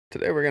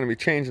Today we're going to be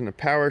changing the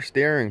power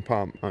steering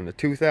pump on the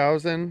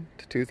 2000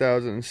 to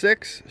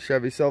 2006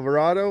 Chevy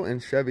Silverado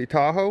and Chevy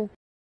Tahoe.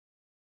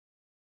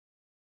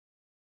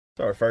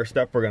 So our first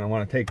step, we're going to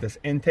want to take this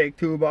intake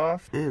tube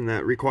off, and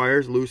that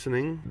requires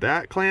loosening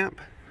that clamp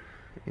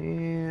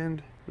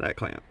and that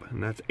clamp,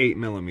 and that's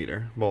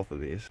 8mm, both of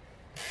these.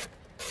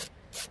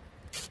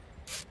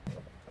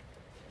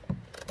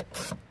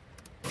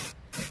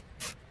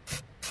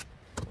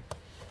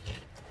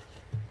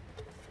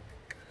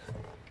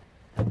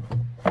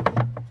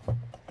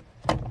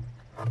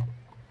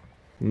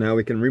 Now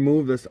we can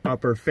remove this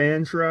upper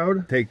fan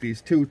shroud. Take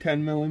these two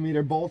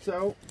 10mm bolts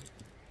out.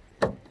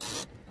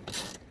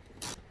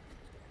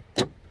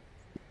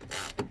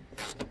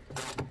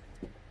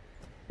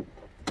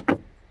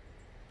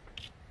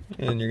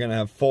 And you're gonna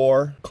have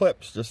 4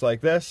 clips just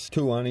like this,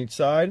 2 on each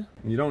side.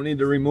 You don't need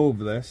to remove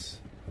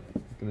this.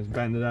 You can just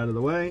bend it out of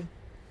the way.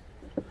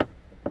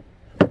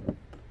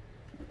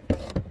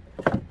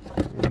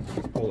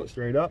 Just pull it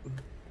straight up.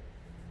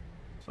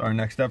 So our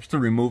next step is to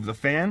remove the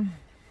fan.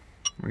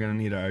 We're gonna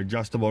need our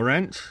adjustable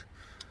wrench.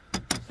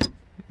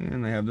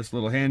 And they have this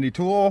little handy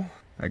tool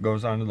that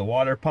goes onto the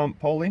water pump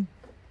pulley.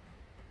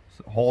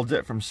 So it holds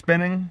it from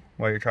spinning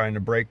while you're trying to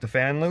break the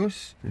fan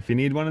loose. If you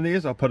need one of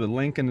these, I'll put a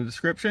link in the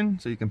description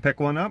so you can pick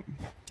one up.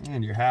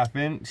 And your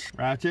 1/2-inch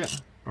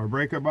ratchet or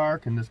breaker bar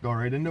can just go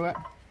right into it.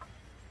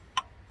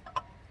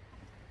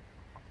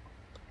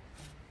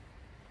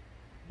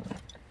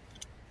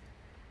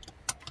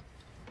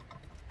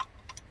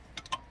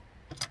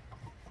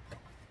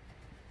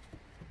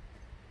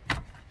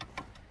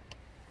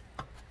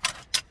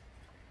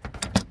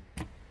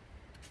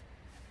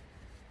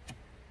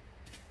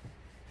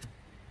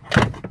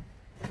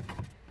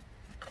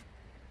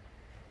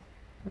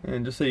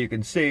 And just so you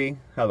can see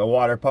how the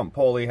water pump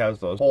pulley has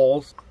those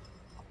holes,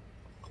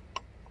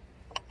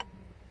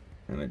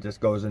 and it just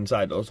goes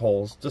inside those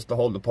holes just to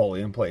hold the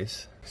pulley in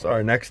place. So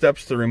our next step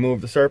is to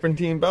remove the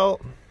serpentine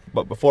belt.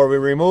 But before we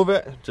remove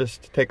it,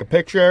 just take a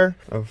picture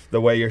of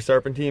the way your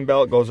serpentine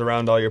belt goes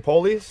around all your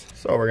pulleys.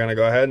 So we're gonna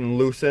go ahead and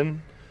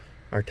loosen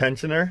our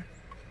tensioner.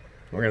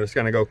 We're just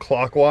gonna go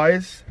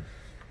clockwise.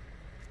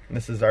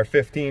 This is our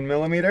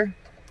 15mm.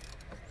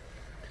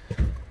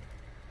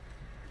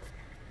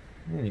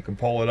 And you can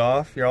pull it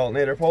off your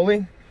alternator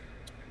pulley.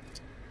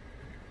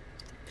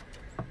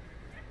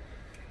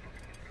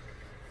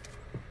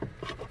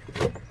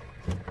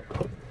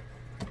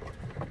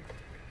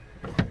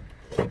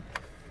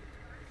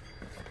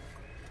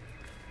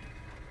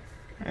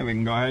 And we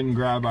can go ahead and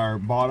grab our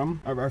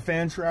bottom of our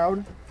fan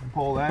shroud and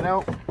pull that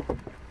out.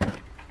 So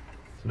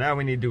now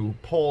we need to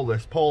pull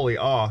this pulley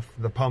off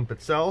the pump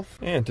itself.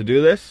 And to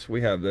do this,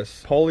 we have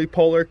this pulley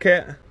puller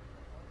kit.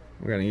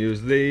 We're going to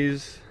use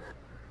these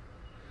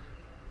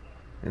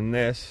and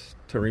this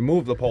to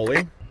remove the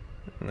pulley,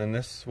 and then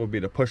this will be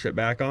to push it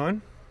back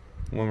on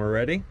when we're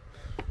ready.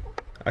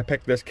 I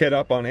picked this kit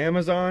up on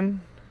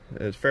Amazon.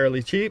 It's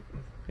fairly cheap.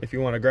 If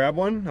you want to grab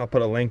one, I'll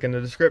put a link in the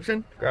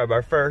description. Grab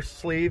our first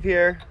sleeve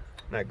here.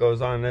 That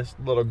goes on this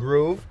little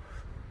groove.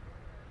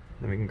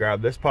 Then we can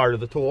grab this part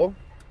of the tool.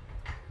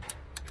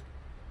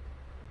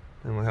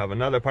 Then we'll have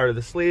another part of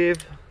the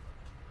sleeve.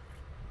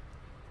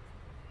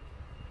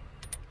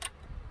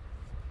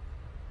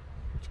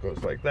 Which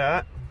goes like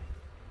that.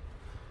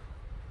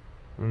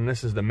 And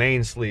this is the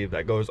main sleeve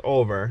that goes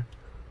over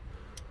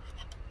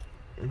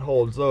and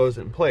holds those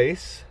in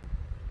place.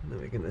 And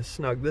then we can just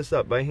snug this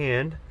up by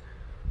hand.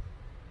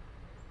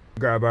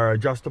 Grab our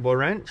adjustable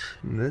wrench,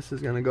 and this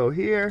is going to go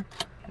here,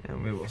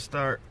 and we will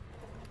start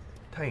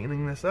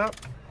tightening this up,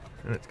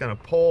 and it's going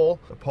to pull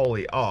the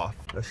pulley off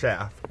the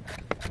shaft.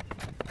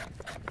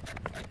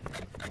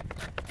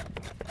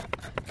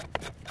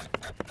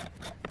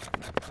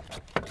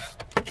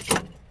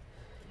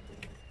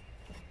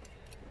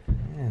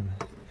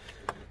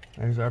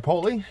 There's our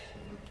pulley.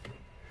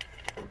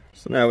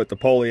 So now with the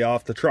pulley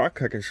off the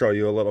truck, I can show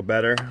you a little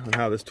better on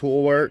how this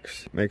tool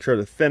works. Make sure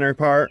the thinner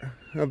part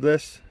of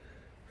this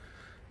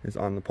is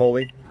on the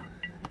pulley.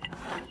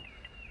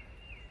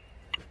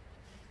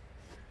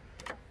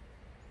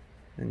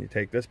 And you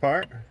take this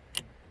part.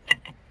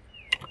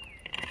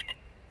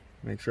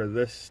 Make sure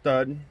this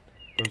stud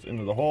goes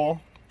into the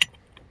hole.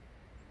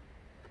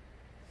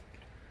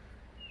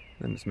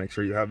 Then just make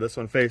sure you have this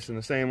one facing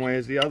the same way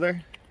as the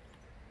other.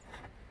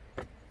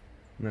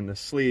 And then the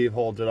sleeve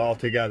holds it all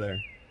together.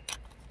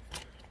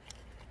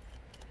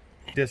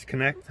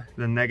 Disconnect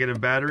the negative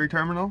battery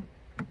terminal.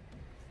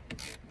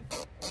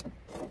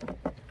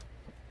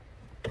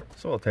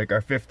 So we'll take our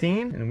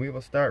 15 and we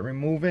will start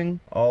removing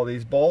all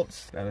these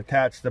bolts that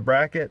attach the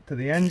bracket to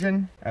the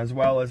engine, as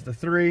well as the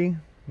 3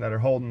 that are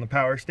holding the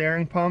power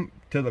steering pump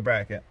to the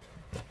bracket.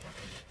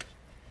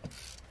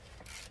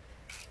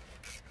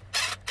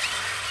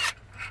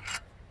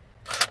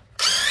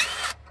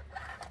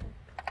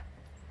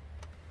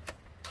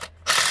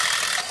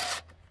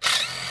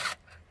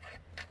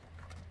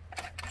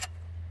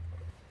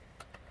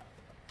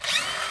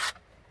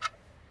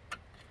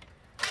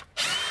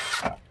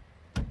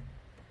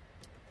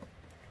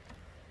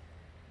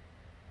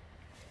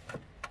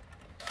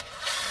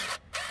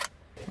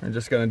 I'm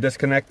just going to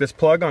disconnect this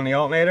plug on the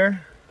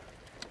alternator.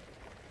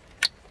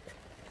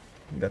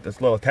 You got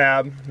this little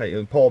tab that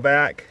you pull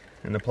back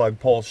and the plug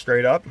pulls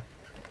straight up,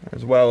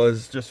 as well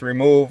as just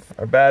remove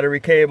our battery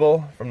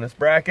cable from this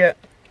bracket.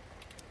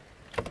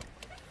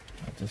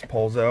 It just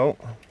pulls out.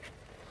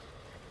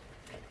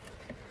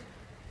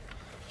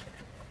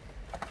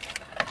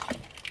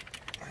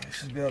 I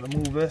should be able to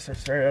move this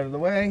straight out of the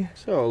way.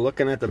 So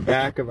looking at the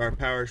back of our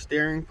power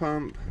steering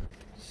pump,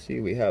 see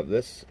we have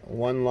this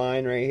one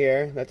line right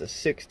here. That's a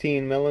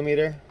 16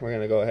 millimeter. We're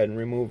going to go ahead and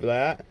remove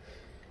that.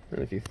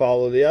 And if you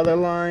follow the other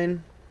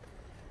line,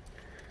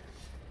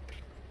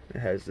 it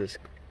has this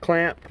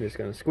clamp. I'm just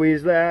going to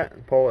squeeze that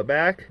and pull it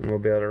back, and we'll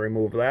be able to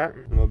remove that.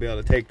 And we'll be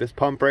able to take this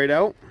pump right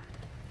out.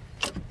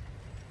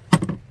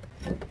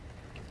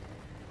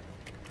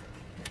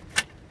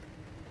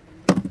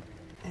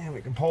 And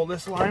we can pull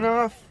this line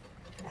off.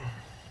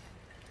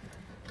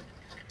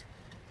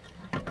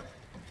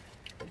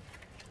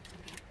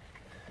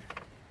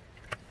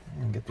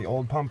 And get the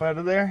old pump out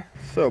of there.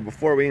 So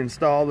before we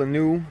install the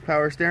new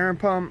power steering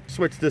pump,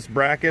 switch this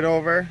bracket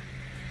over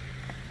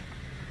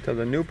to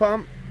the new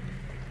pump,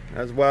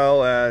 as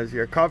well as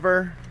your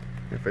cover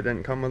if it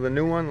didn't come with a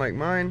new one like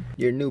mine.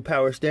 Your new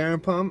power steering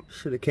pump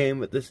should have came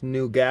with this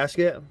new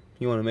gasket.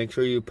 You want to make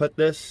sure you put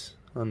this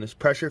on this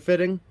pressure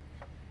fitting.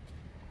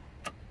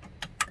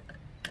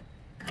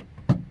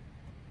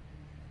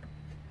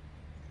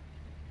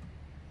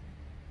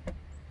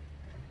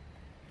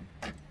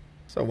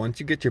 So once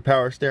you get your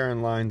power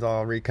steering lines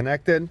all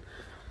reconnected,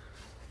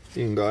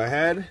 you can go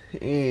ahead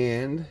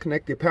and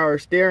connect your power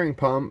steering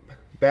pump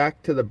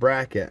back to the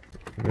bracket.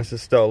 This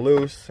is still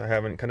loose. I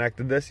haven't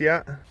connected this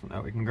yet. So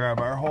now we can grab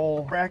our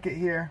whole bracket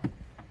here.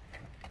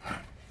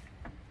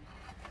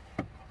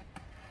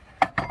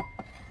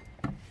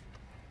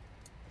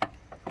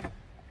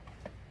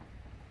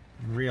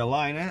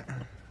 Realign it.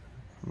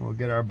 We'll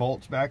get our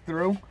bolts back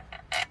through.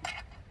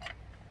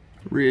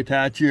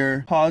 Reattach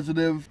your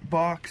positive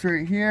box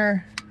right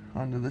here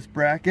onto this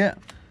bracket.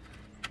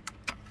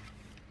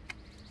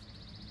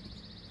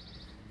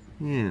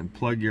 And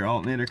plug your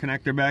alternator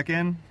connector back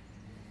in.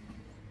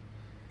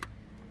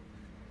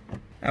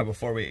 Now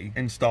before we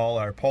install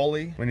our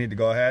pulley, we need to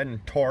go ahead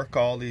and torque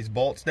all these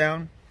bolts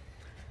down.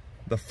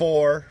 The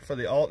 4 for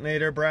the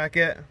alternator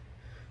bracket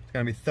is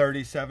going to be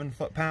 37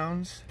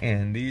 foot-pounds.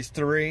 And these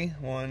 3,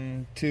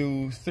 1,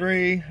 2,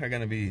 3, are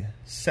going to be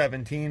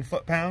 17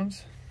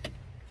 foot-pounds.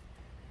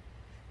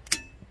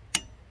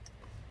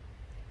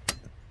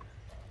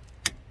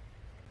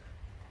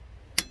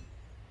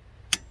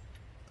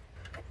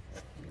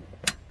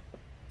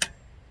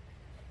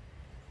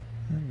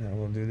 And now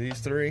we'll do these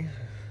 3.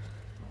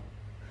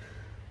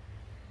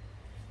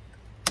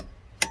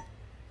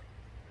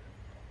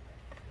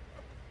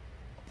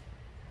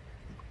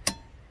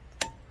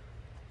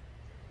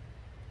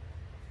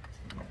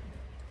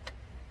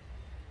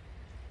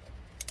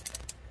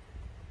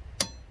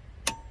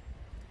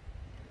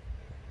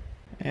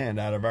 And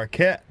out of our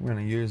kit, we're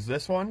going to use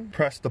this one.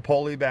 Press the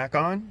pulley back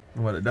on.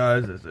 And what it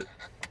does is it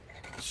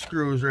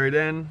screws right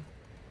in.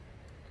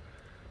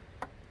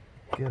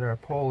 Get our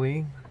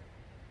pulley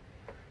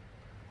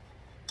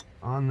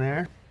on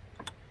there.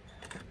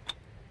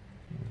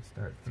 And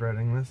start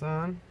threading this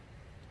on.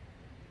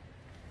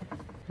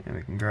 And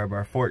we can grab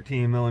our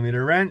 14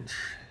 millimeter wrench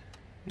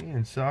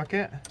and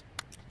socket.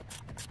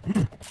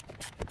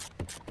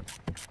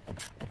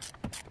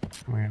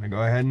 We're going to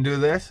go ahead and do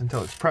this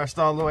until it's pressed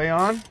all the way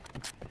on.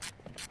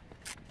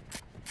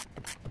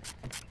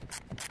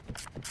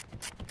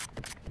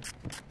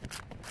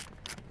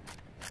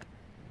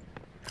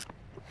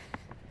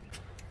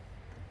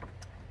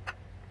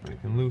 We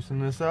can loosen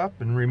this up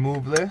and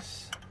remove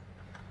this.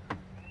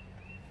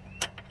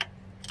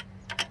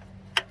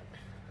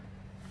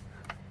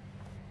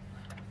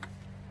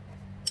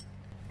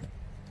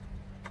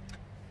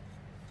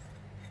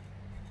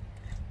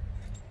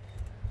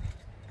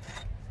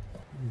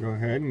 Go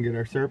ahead and get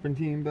our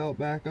serpentine belt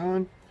back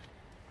on.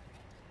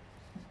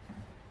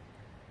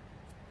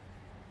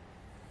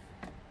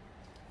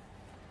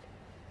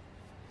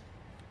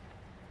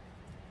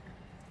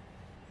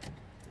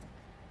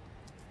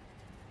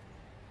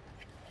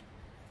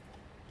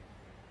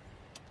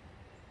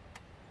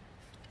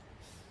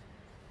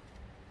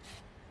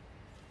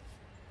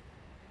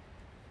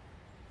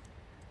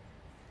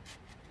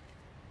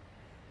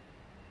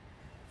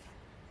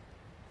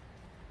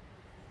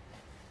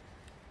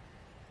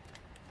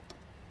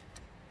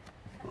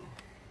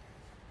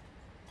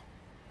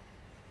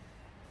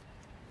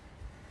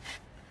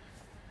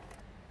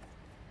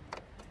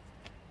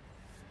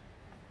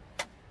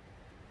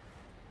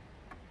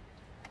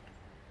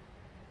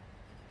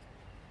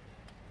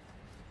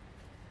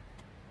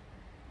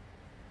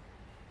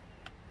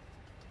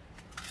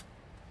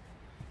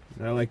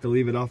 I like to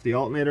leave it off the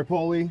alternator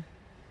pulley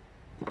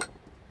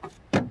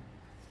until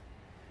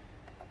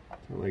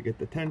I get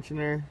the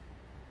tensioner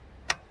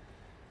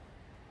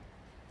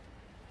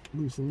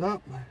loosened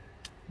up.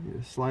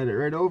 Just slide it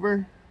right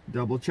over.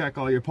 Double check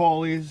all your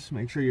pulleys,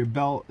 make sure your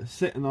belt is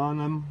sitting on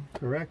them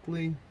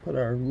correctly. Put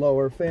our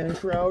lower fan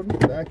shroud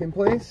back in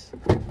place.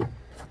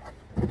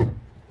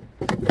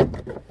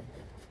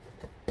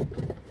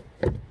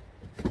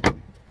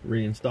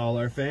 Reinstall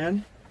our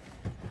fan.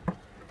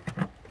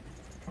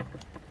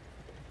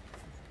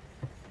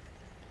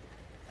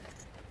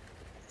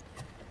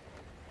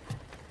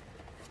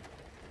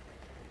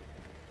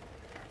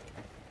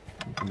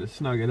 Just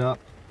snug it up.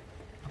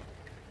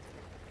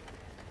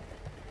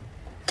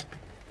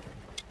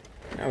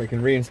 Now we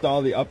can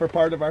reinstall the upper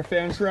part of our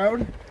fan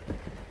shroud.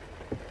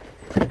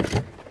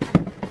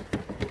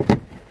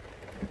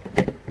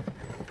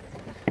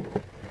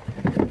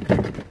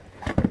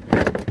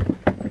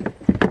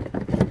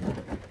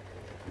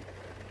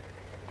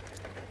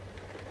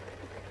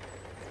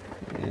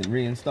 And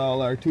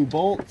reinstall our 2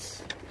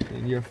 bolts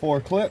and your 4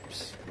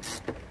 clips.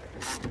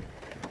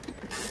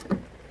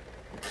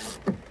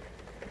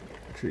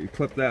 Make sure you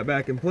clip that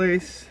back in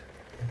place.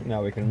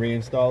 Now we can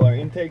reinstall our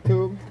intake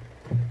tube.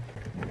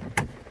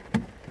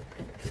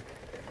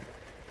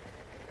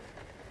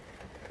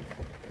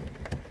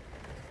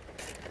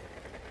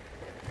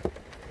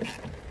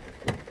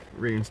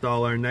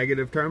 Reinstall our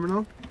negative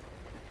terminal.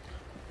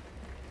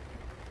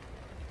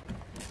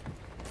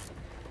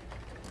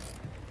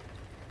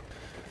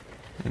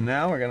 And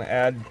now we're going to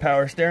add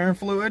power steering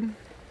fluid.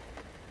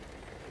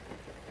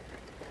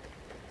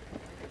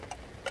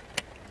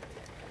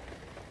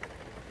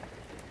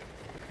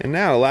 And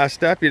now, last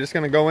step, you're just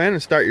going to go in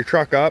and start your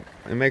truck up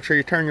and make sure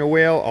you turn your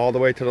wheel all the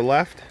way to the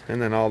left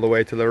and then all the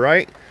way to the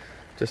right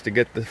just to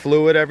get the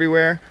fluid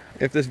everywhere.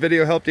 If this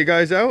video helped you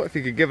guys out, if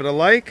you could give it a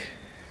like.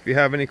 If you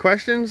have any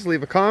questions,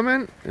 leave a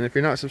comment, and if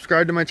you're not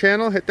subscribed to my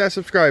channel, hit that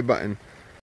subscribe button.